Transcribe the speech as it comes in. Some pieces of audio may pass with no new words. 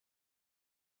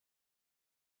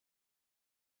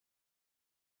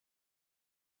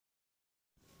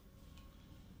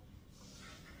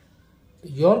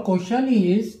Your question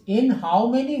is, in how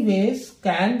many ways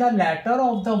can the letter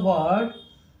of the word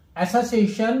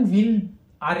association will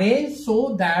arrange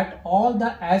so that all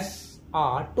the S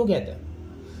are together?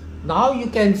 Now you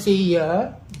can see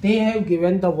here they have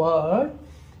given the word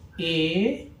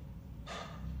A,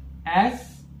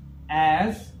 S,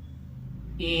 S,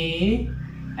 A,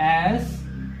 S,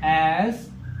 S,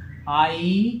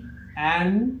 I,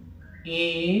 N,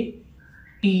 A,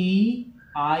 T,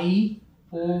 I,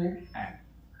 O, N.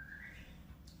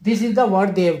 This is the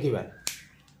word they have given.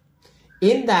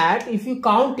 In that, if you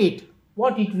count it,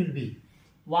 what it will be?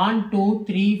 1, 2,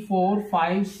 3, 4,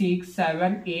 5, 6,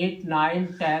 7, 8,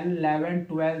 9, 10, 11,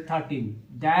 12, 13.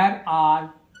 There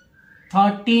are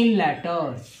 13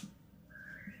 letters.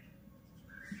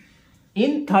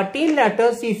 In 13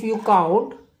 letters, if you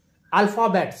count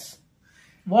alphabets,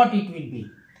 what it will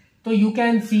be? So you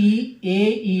can see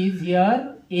A is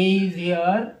here, A is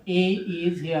here, A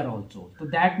is here also. So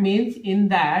that means in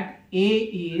that A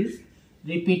is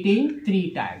repeating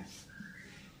 3 times.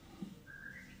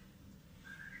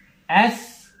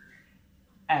 S,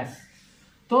 S.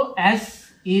 So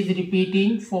S is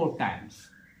repeating 4 times.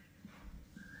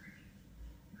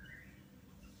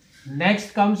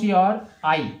 Next comes your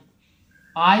I.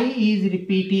 I is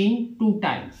repeating 2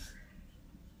 times.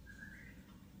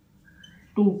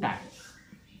 2 times.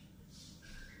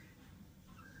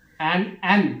 And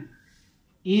N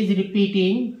is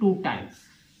repeating 2 times.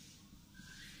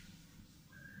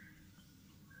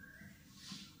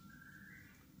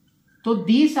 So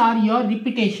these are your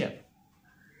repetition.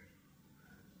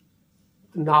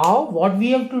 Now what we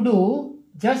have to do,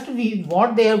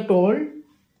 what they have told,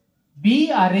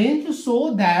 be arranged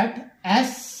so that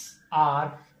S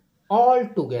are all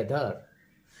together.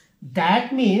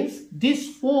 That means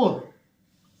this 4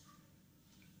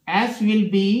 S will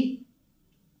be,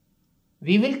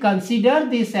 we will consider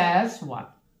this as 1.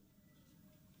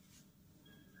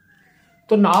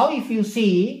 So now if you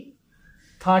see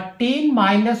 13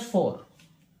 minus 4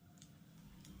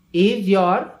 is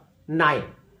your 9.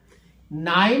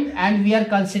 9 and we are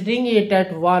considering it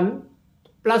at 1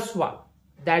 plus 1.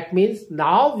 That means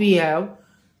now we have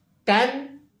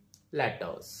 10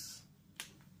 letters.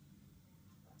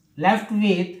 Left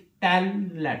with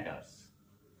 10 letters.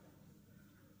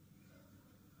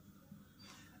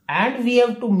 And we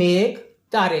have to make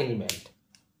the arrangement.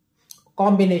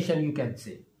 Combination you can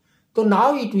say. So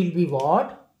now it will be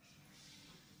what?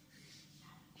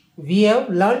 We have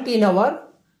learnt in our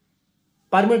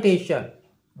permutation.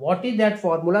 What is that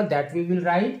formula that we will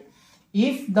write?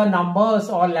 If the numbers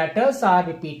or letters are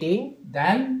repeating,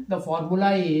 then the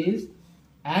formula is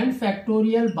n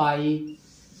factorial by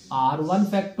r1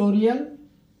 factorial,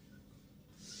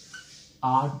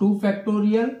 r2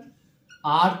 factorial,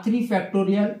 r3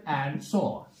 factorial, and so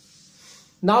on.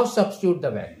 Now substitute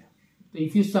the value. So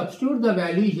if you substitute the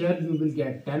value here, you will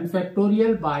get 10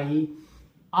 factorial by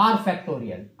r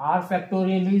factorial. R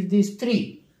factorial is this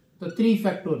 3. So 3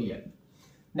 factorial.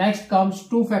 Next comes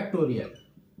 2 factorial.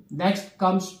 Next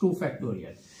comes 2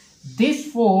 factorial.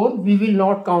 This 4 we will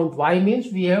not count. Why?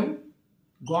 Means we have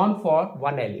gone for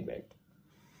one element.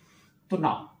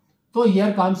 So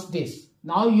here comes this.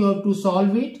 Now you have to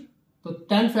solve it. So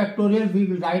 10 factorial we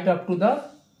will write up to the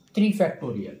 3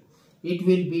 factorial. It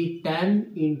will be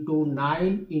 10 into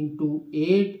 9 into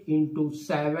 8 into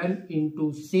 7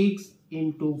 into 6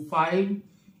 into 5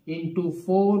 into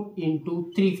 4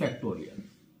 into 3 factorial.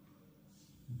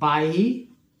 By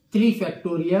 3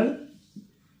 factorial,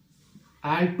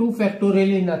 and 2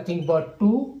 factorial is nothing but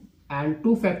 2, and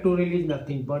 2 factorial is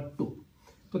nothing but 2.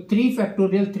 So 3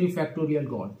 factorial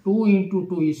gone. 2 into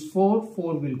 2 is 4,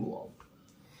 4 will go out.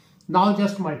 Now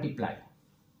just multiply.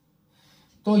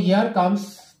 So here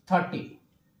comes 30.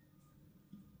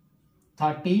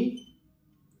 30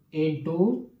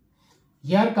 into,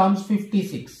 here comes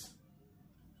 56.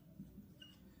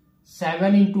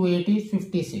 7 into 8 is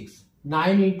 56.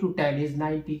 9 into 10 is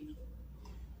 90.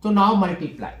 So now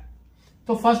multiply.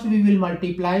 So first we will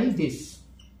multiply this.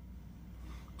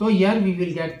 So here we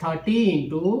will get 30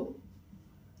 into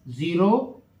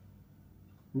 0.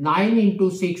 9 into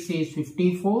 6 is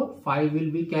 54. 5 will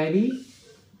be carried.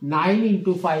 9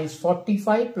 into 5 is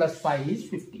 45 plus 5 is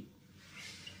 50.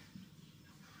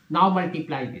 Now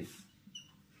multiply this.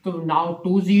 So now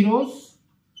 2 zeros.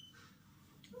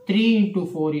 3 into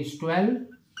 4 is 12.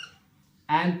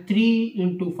 And 3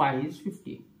 into 5 is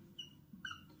 15.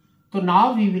 So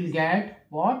now we will get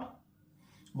what?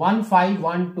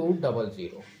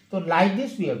 151200. So like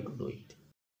this we have to do it.